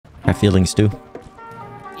have feelings too.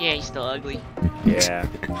 Yeah, he's still ugly. Yeah.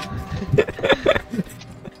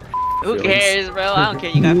 Who cares, bro? I don't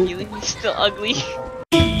care. You got feelings. He's still ugly.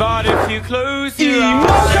 But if you close your eyes,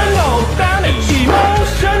 Emotional damage!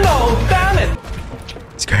 Emotional damage!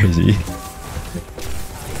 It's crazy.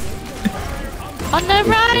 On the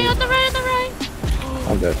right, on the right, on the right.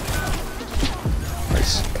 I'm dead.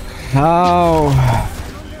 Nice. Oh.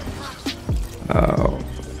 Oh.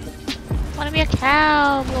 Want to be a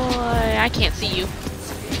cowboy? I can't see you.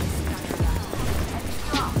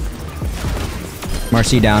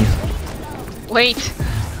 Marcy down. Wait.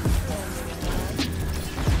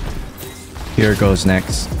 Here goes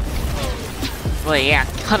next. Wait, yeah,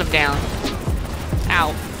 cut him down.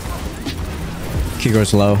 Ow. Here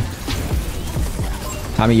goes low.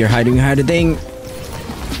 Tommy, you're hiding behind a thing.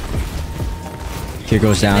 Here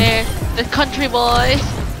goes down. There, the country boys.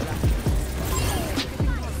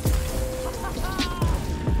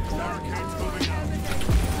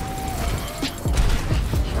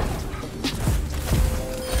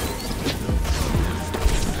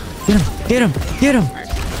 Get him! Get him!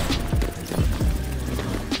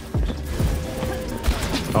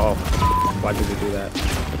 Oh, why did we do that?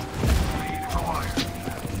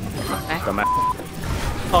 Okay. Come on.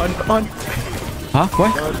 Huh?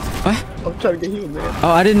 What? On. What? I'm trying to get healed, man.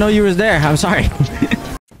 Oh, I didn't know you was there. I'm sorry.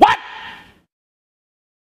 What?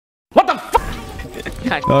 What the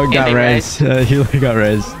fuck? Oh, got res. Healer got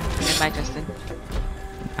res. Bye, Justin.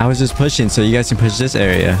 I was just pushing, so you guys can push this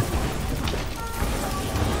area.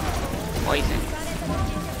 Poison.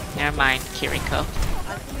 Never mind, Kiriko.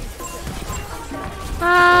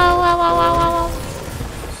 Wow, wow, wow, wow, wow,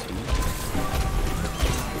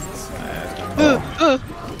 wow.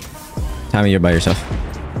 Tommy, you're by yourself.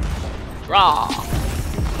 Draw.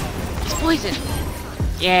 He's poison.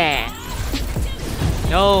 Yeah.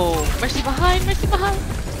 No. Mercy behind, mercy behind.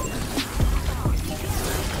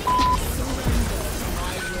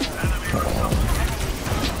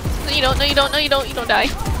 No, you don't, no, you don't, no, you don't, you don't die.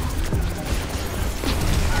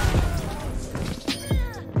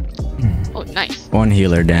 Oh, nice. One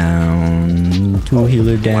healer down. Two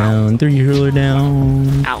healer down. Three healer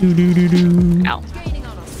down. Ow. Doo -doo -doo -doo. Ow.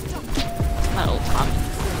 My old Tommy.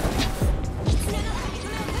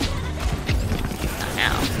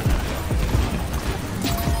 Ow.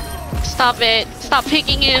 Stop it. Stop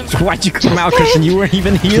picking him. Why'd you come out, Christian? You weren't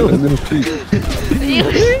even healed. you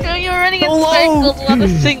were running in So low. circles while the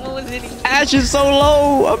signal was hitting. Ash is so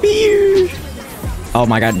low. I'm here. Oh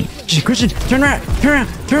my god. Christian, turn around. Turn around.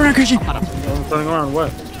 Turn around, Christian. I'm about to I'm turning around, what?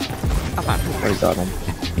 play. I got him.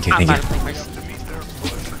 Thank you, I'm thank about to you. play Mercy.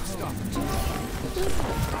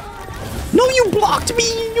 No, you blocked me.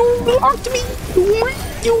 You blocked me.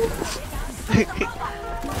 You.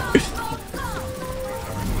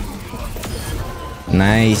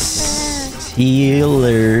 Nice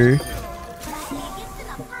healer.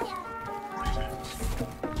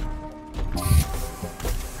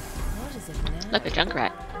 Look, a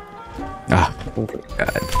Junkrat. Oh,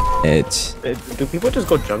 god. It's... Do people just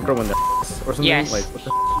go junker when they're or something? Yes. Like, what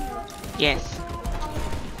the Yes.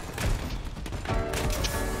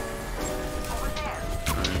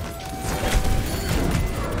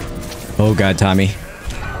 Oh god, Tommy.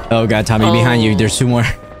 Oh god, Tommy, behind you. There's two more.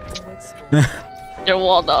 They're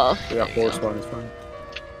walled off. We got 4 spawn, it's fine.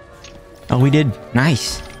 Oh, we did.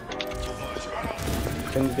 Nice.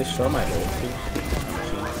 Can you destroy my ult?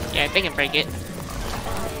 Yeah, they can break it.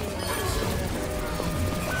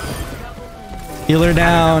 Healer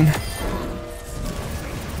down.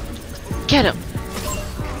 Get him.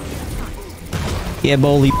 Yeah,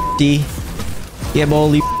 bully D. Yeah,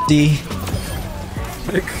 bully D.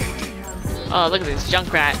 Oh, look at this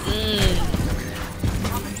Junkrat.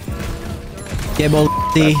 Yeah, bully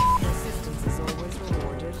D.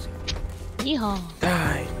 Yeehaw.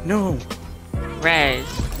 Die. No. Res.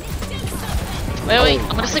 Wait, I'm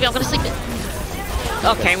gonna sleep it, I'm gonna sleep it.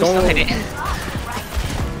 Okay, we still hit it.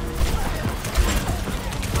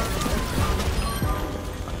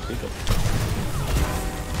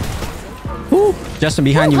 Woo. Justin,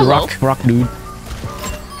 behind you, hello. rock dude.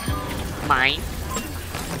 Mine.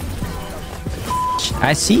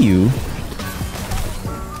 I see you.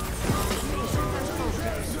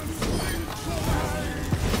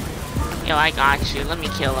 Yo, I got you. Let me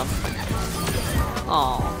kill him.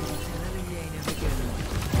 Oh.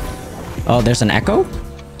 Oh, there's an echo?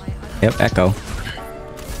 Yep, echo.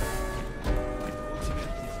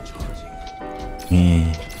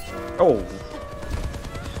 Yeah. Oh.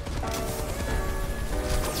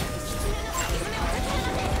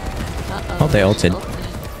 Oh, they ulted.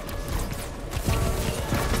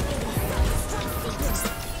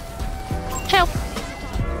 Help.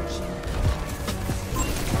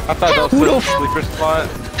 I thought that was a sleeper spot.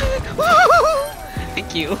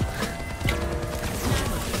 Thank you.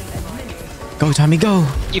 Go, Tommy, go.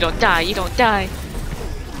 You don't die, you don't die.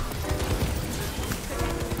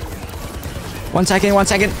 1 second, 1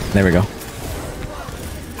 second. There we go.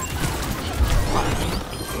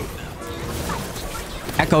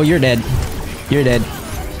 Echo, you're dead. You're dead.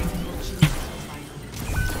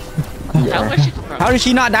 How was she from? How is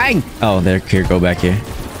she not dying? Oh, there. Here, go back here.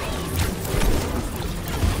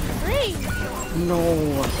 No.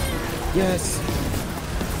 Yes.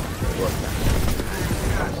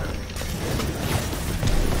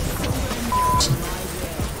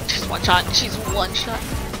 She's one shot. She's one shot.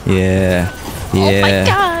 Yeah. Oh my Yeah.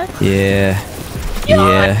 god. Yeah.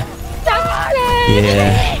 Yeah.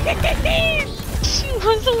 Yeah. She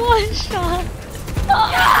was one shot.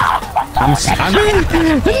 I'm in.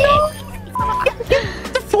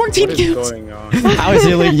 The 14 What is kills. going on? I was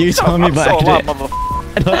healing you, Tommy, but So I loud, couldn't.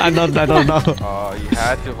 motherfucker. I don't know. Oh, you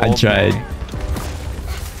had to hold I tried. me.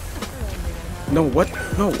 No, what?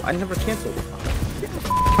 No, I never canceled.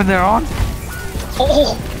 When they're on?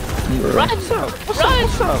 Oh, run, What's up? What's run. up?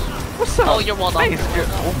 What's up? What's up? Oh, you're well done. Nice.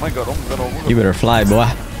 Oh my god, oh my god, oh my god. You better fly, boy.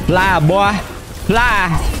 Fly, boy. Fly.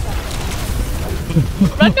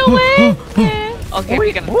 Run away. Okay,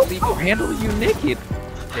 we're gonna leave. I'll handle you naked.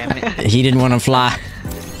 Damn it. He didn't want to fly.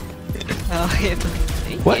 Oh,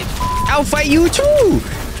 What? I'll fight you too.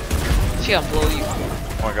 She gonna blow you.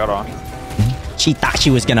 Oh my god, on. She thought she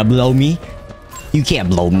was gonna blow me. You can't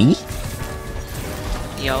blow me.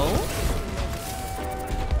 Yo.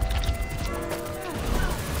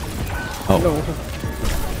 Oh.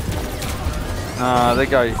 No. Nah, they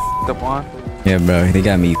got you up on. Yeah, bro. They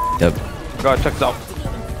got me up. God, check this out.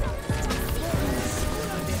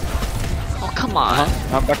 Oh, come on.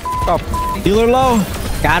 I'm back up. Healer low.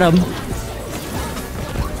 Got him.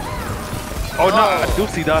 Oh no, I do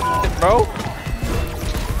see that, bro.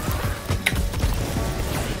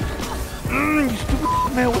 You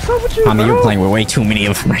stupid man, what's up with you, Tommy, bro? you're playing with way too many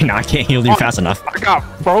of them right now. I can't heal you fast enough. I got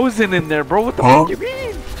frozen in there, bro. What the fuck you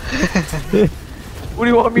mean? What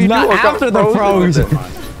do you want me to Not do? I got after the frozen froze. in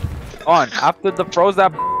there. On, after the froze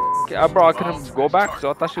that bro, I couldn't go back,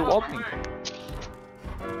 so I thought she walled me.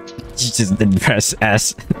 You just didn't press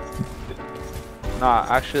S. Nah,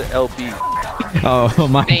 actually LB. Oh,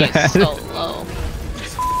 my Base bad. so low.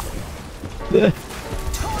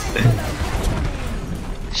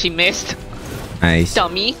 She missed. Nice.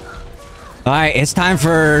 Dummy. Alright, it's time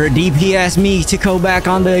for DPS me to go back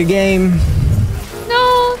on the game.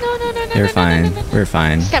 No. You're fine. We're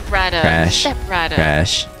fine. Step right up. Crash. Step right up.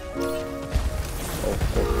 Crash.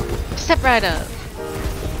 Step right up.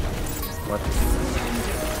 What?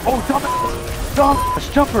 Oh, dumb,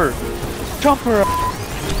 jumper.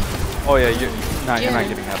 Oh yeah, you're not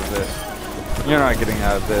getting out of this. You're not getting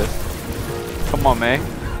out of this. Come on, May.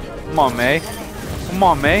 Come on,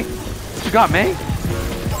 May. What you got, May?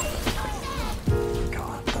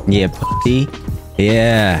 Yeah, pussy.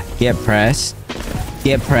 Yeah. Get pressed.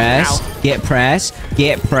 Get pressed. Ow. Get pressed.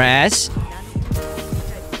 Get pressed.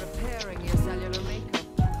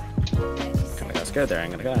 I got scared there.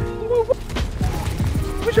 I'm gonna die.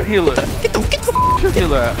 Where's your healer? Get the Where's your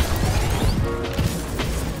healer at?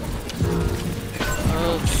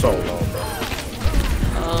 So low, bro.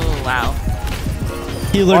 Oh, wow.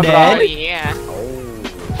 healer Oh, dead. Oh, yeah. Oh.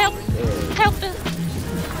 Help. Help.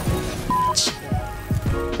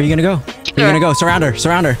 Where you gonna go? Where you gonna go? Surround her.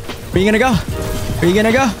 Where you gonna go?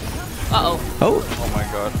 Uh-oh. Oh.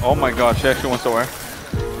 Oh my god, she actually went somewhere.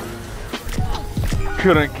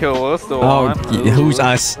 Couldn't kill us though. Oh, man. who's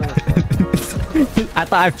us? I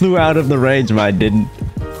thought I flew out of the range, but I didn't.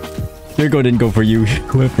 Virgo didn't go for you.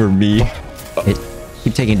 He went for me. Hey,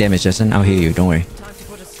 keep taking damage, Justin. I'll heal you. Don't worry.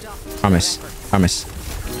 Promise.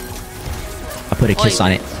 I'll put a kiss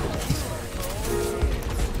on it.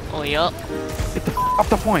 Oh, yup. Get the off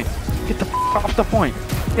the point. Get the off the point.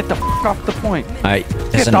 Get the off the point. Alright,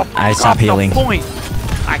 Get Justin, the I stop off the healing. point.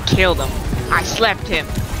 I killed him. I slapped him.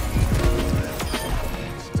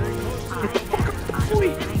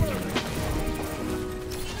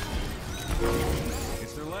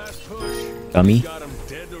 Dummy.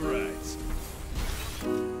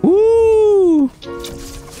 Woo!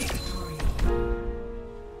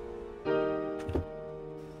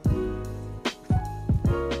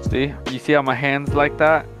 See? You see how my hands like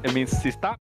that? It means see stop.